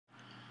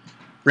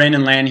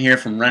Brandon Land here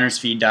from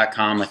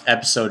runnersfeed.com with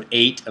episode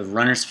 8 of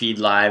Runners Feed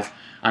Live.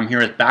 I'm here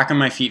with Back on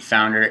My Feet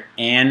founder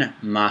Ann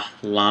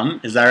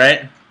Mahlum. Is that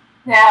right?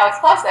 No, it's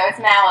close though. It's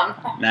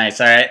Mahlum.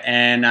 Nice. All right.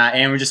 And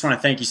Ann, we just want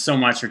to thank you so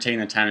much for taking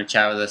the time to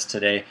chat with us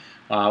today.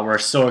 We're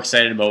so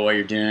excited about what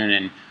you're doing,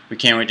 and we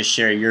can't wait to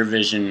share your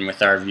vision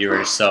with our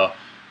viewers. So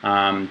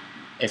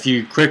if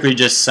you quickly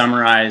just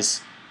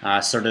summarize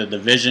sort of the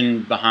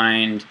vision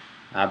behind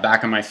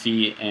Back on My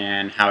Feet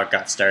and how it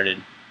got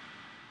started.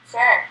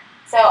 Sure.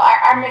 So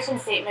our mission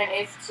statement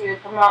is to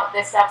promote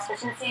the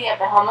self-sufficiency of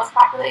the homeless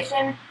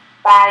population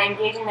by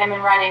engaging them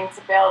in running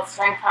to build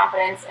strength,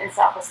 confidence, and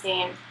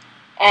self-esteem.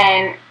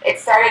 And it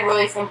started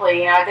really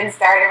simply. It didn't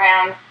start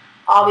around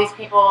all these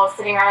people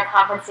sitting around a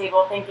conference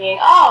table thinking,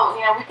 oh,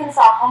 we can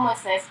solve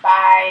homelessness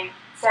by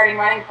starting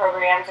running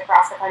programs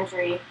across the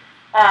country.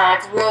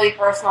 It's a really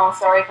personal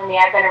story for me.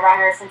 I've been a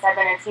runner since I've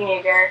been a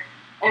teenager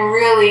and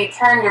really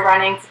turned to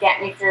running to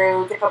get me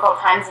through difficult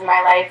times in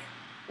my life.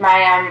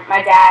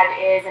 My dad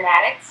is an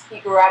addict. He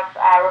grew up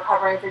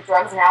recovering through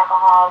drugs and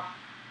alcohol,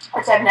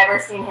 which I've never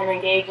seen him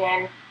engage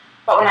in.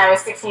 But when I was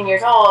 16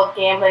 years old,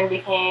 gambling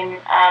became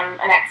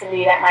an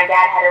activity that my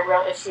dad had a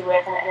real issue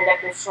with and ended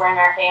up destroying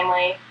our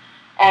family.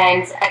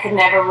 And I could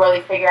never really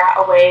figure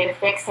out a way to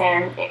fix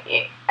him.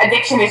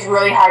 Addiction is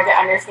really hard to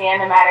understand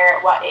no matter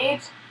at what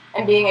age.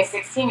 And being a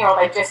 16-year-old,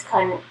 I just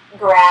couldn't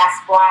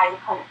grasp why he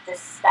couldn't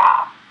just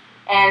stop.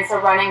 And so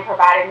running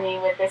provided me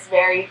with this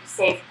very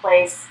safe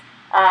place.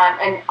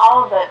 And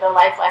all of the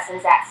life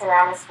lessons that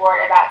surround the sport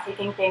about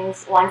taking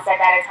things one step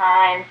at a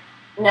time,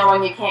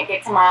 knowing you can't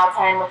get to mile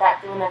 10 without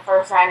doing the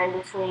first 9 in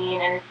between,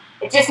 and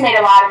it just made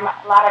a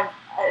lot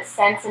of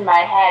sense in my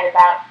head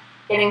about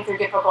getting through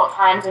difficult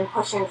times and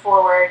pushing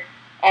forward.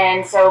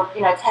 And so,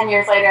 10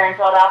 years later in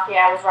Philadelphia,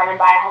 I was running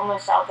by a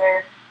homeless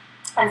shelter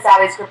and saw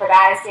this group of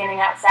guys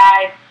standing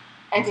outside,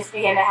 and just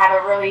began to have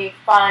a really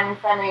fun,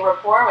 friendly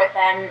rapport with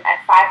them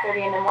at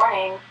 5:30 in the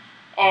morning,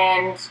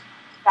 and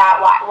thought,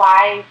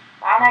 why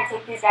don't I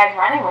take these guys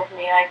running with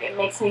me? Like, it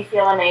makes me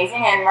feel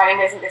amazing, and running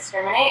doesn't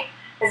discriminate.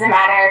 Doesn't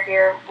matter if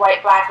you're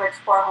white, black, rich,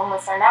 poor,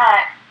 homeless, or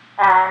not.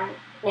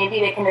 Maybe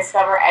they can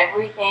discover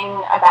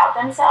everything about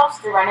themselves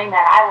through running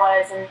that I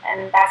was,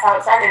 and that's how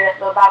it started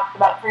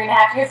about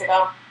 3.5 years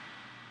ago.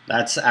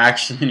 That's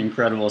actually an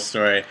incredible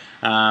story.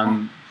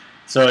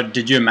 So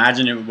did you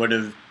imagine it would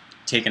have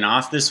taken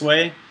off this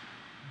way?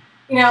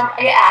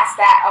 I get asked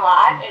that a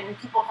lot, and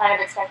people kind of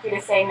expect you to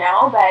say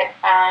no, but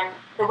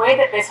the way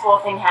that this whole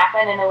thing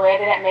happened and the way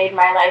that it made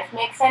my life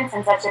make sense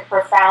in such a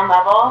profound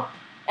level,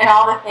 and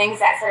all the things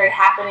that started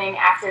happening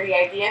after the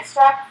idea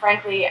struck,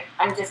 frankly,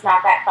 I'm just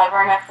not that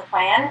clever enough to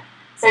plan.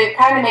 So it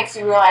kind of makes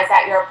you realize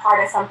that you're a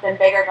part of something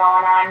bigger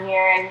going on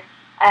here, and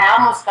I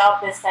almost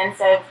felt this sense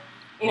of,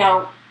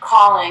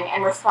 calling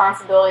and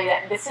responsibility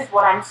that this is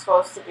what I'm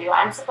supposed to do.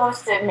 I'm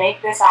supposed to make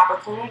this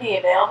opportunity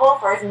available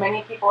for as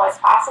many people as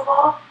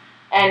possible,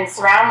 and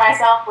surround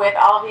myself with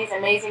all of these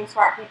amazing,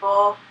 smart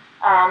people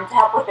to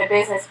help with the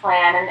business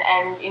plan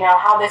and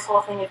how this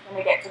whole thing is going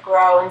to get to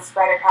grow and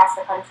spread across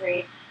the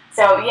country.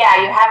 So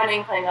yeah, you have an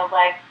inkling of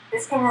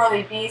this can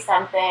really be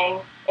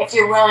something if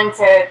you're willing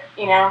to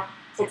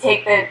to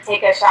take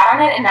a shot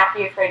on it and not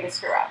be afraid to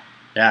screw up.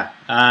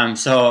 Yeah.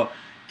 So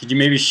could you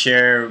maybe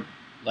share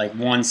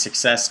one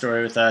success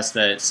story with us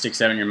that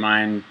sticks out in your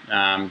mind?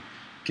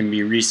 Can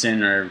be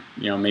recent or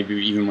maybe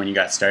even when you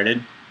got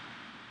started.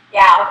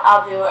 Yeah,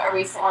 I'll do a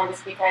recent one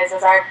just because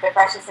those are the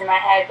freshest in my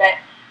head. But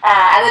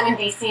I live in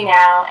D.C.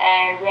 now,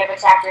 and we have a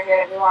chapter here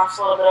that we launched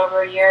a little bit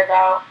over a year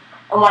ago.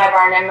 And one of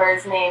our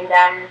members named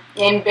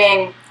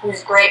Bing,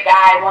 who's a great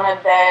guy,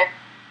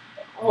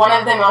 one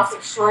of the most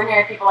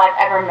extraordinary people I've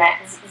ever met.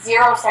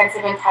 Zero sense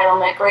of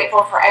entitlement,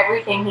 grateful for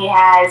everything he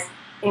has.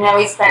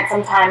 He spent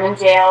some time in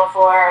jail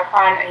for a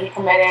crime that he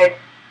committed,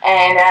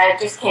 and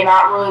just came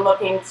out really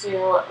looking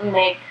to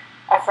make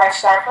a fresh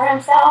start for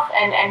himself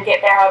and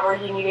get there however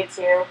he needed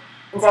to.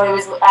 And so he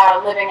was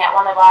living at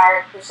one of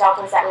the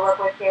shelters that we work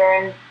with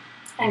here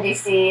in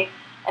D.C.,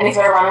 and he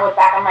started running with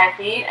Back on My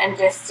Feet and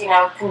just,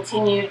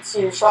 continued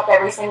to show up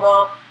every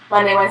single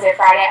Monday, Wednesday,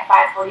 Friday at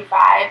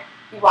 5:45.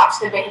 We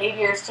watched the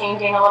behaviors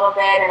changing a little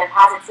bit and the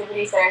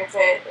positivity starting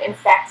to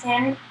infect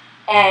him.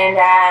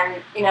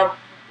 And,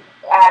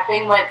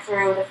 Bing went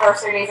through the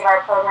first 3 days of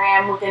our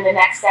program, moved into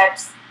next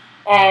steps,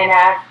 and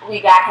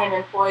we got him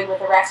employed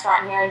with a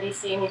restaurant here in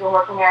D.C., and he's been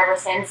working there ever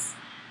since.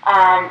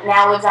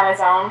 Now lives on his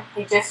own.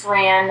 He just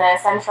ran the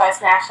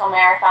SunTrust National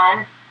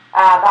Marathon.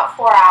 About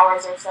 4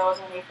 hours or so is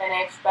when he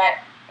finished. But,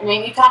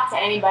 you talk to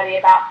anybody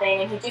about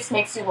Bing, and he just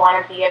makes you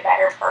want to be a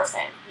better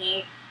person.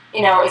 He,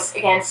 is,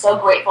 again, so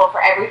grateful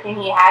for everything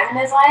he has in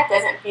his life,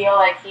 doesn't feel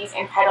like he's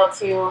entitled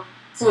to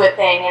a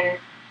thing. And,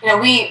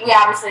 we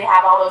obviously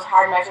have all those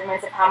hard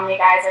measurements of how many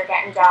guys are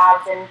getting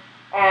jobs and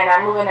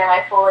moving their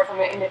life forward from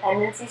an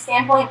independency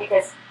standpoint,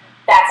 because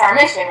that's our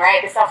mission,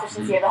 right? The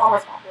self-sufficiency of the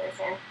homeless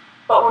population.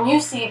 But when you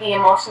see the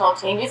emotional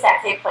changes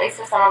that take place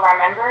with some of our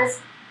members,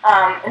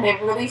 and they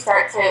really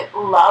start to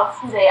love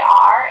who they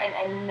are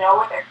and know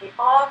what they're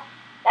capable of,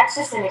 that's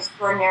just an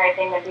extraordinary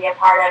thing to be a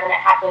part of, and it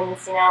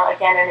happens, you know,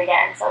 again and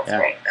again. So it's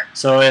great.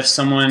 So if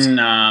someone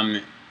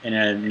in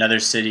another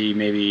city,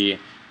 maybe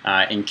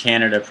in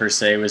Canada per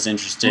se, was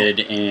interested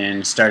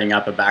in starting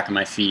up a Back on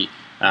My Feet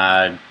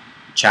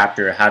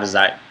chapter, how does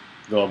that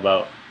go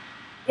about?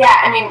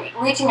 Yeah, I mean,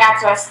 reaching out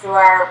to us through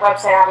our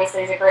website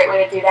obviously is a great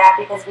way to do that,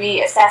 because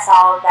we assess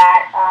all of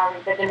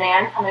that, the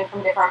demand coming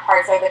from different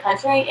parts of the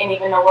country and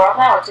even the world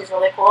now, which is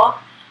really cool.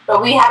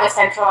 But we have a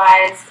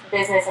centralized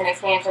business and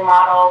expansion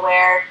model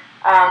where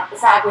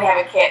it's not like we have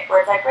a kit where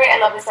it's like, great, I'd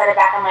love to start it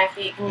Back on My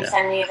Feet. Can you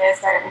send me the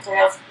startup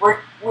materials?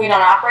 We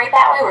don't operate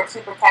that way. We're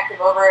too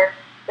protective over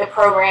the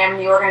program,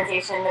 the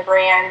organization, the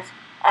brand,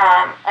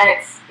 and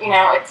it's, you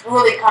know, it's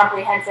really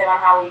comprehensive on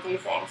how we do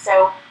things.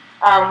 So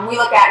we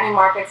look at new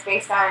markets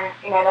based on,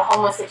 you know, the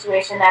homeless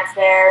situation that's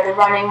there, the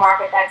running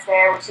market that's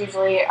there, which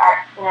usually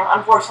are, you know,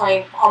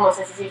 unfortunately,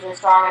 homelessness is usually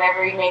strong in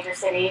every major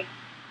city.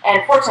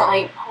 And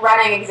fortunately,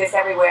 running exists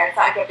everywhere. It's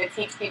not like you have to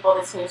teach people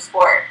this new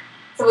sport.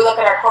 So we look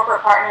at our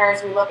corporate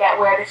partners, we look at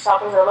where the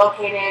shelters are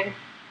located,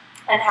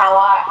 and how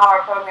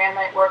our program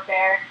might work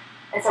there.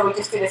 And so we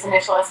just do this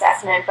initial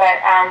assessment. But,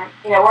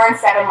 you know, we're in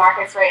 7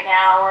 markets right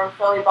now. We're in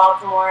Philly,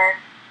 Baltimore,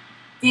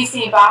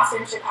 DC,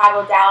 Boston,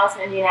 Chicago, Dallas,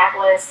 and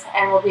Indianapolis,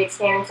 and we'll be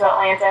expanding to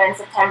Atlanta in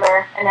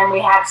September. And then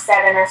we have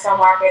 7 or so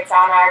markets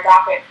on our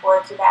docket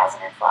for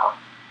 2012.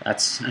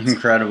 That's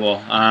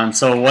incredible.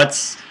 So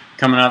what's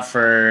coming up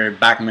for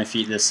Back on My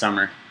Feet this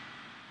summer?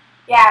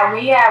 Yeah,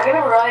 we have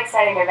a really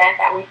exciting event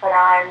that we put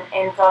on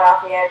in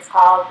Philadelphia. It's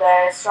called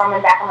the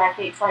Strongman Back on My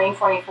Feet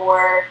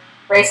 2024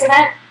 race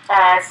event.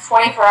 It's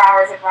 24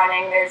 hours of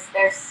running.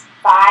 There's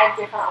 5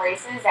 different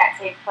races that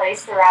take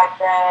place throughout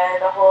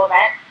the whole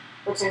event,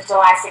 which is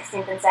July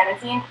 16th and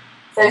 17th.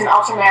 So there's an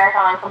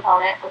ultra-marathon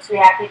component, which we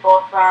have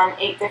people from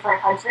 8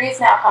 different countries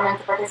now coming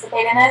to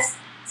participate in this.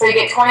 So you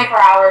get 24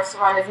 hours to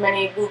run as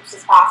many loops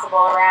as possible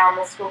around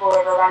the Schuylkill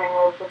River running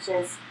loop, which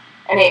is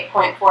an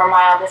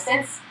 8.4-mile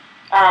distance.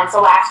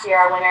 So last year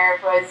our winner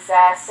was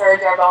Serge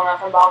Arbona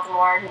from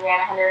Baltimore. He ran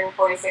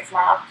 146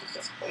 miles, which is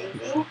just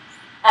crazy.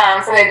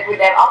 So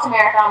with that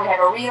ultra-marathon, we have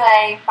a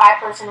relay,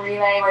 5-person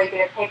relay, where you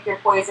get to pick your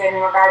poison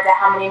in regard to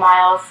how many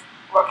miles,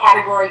 what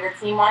category your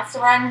team wants to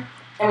run.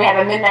 And we have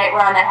a midnight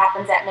run that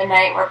happens at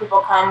midnight, where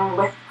people come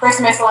with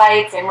Christmas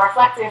lights and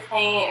reflective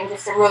paint and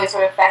just a really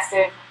sort of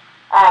festive,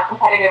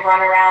 competitive run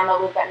around the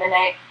loop at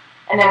midnight.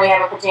 And then we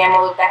have a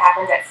pajama loop that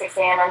happens at 6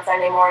 a.m. on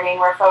Sunday morning,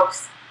 where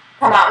folks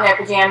come out in their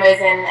pajamas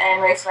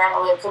and race around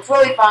the loop. So it's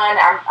really fun.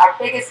 Our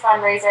biggest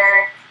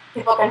fundraiser,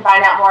 people can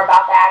find out more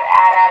about that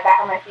at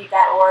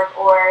backonmyfeet.org,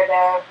 or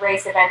the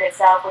race event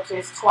itself, which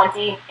is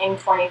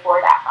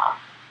 20in24.com.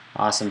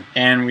 Awesome.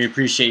 And we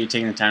appreciate you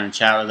taking the time to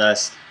chat with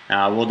us.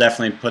 We'll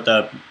definitely put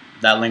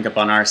that link up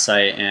on our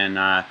site, and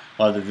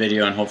we'll have the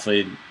video, and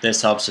hopefully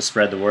this helps to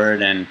spread the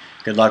word. And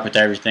good luck with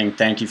everything.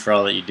 Thank you for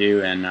all that you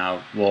do, and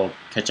we'll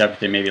catch up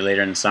with you maybe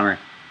later in the summer.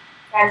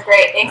 Sounds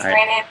great. Thanks,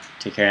 Brandon.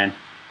 Take care, Ann.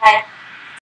 Bye.